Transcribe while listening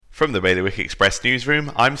From the Bailiwick Express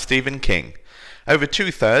newsroom, I'm Stephen King. Over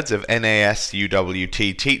two-thirds of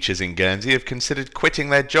NASUWT teachers in Guernsey have considered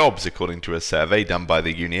quitting their jobs, according to a survey done by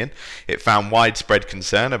the union. It found widespread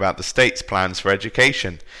concern about the state's plans for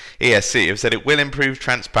education. ESC have said it will improve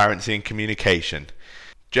transparency and communication.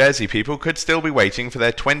 Jersey people could still be waiting for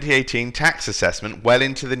their 2018 tax assessment well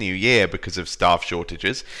into the new year because of staff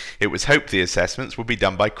shortages. It was hoped the assessments would be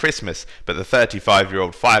done by Christmas, but the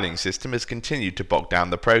 35-year-old filing system has continued to bog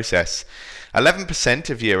down the process. 11%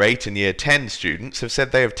 of Year 8 and Year 10 students have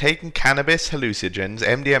said they have taken cannabis, hallucinogens,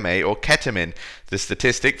 MDMA or ketamine, the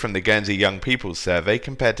statistic from the Guernsey Young People's Survey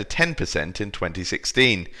compared to 10% in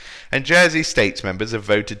 2016. And Jersey States members have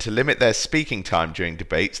voted to limit their speaking time during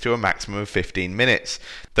debates to a maximum of 15 minutes.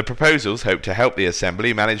 The proposals hope to help the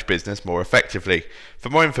Assembly manage business more effectively. For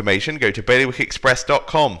more information, go to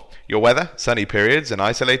bailiwickexpress.com. Your weather, sunny periods and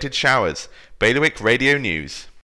isolated showers. Bailiwick Radio News.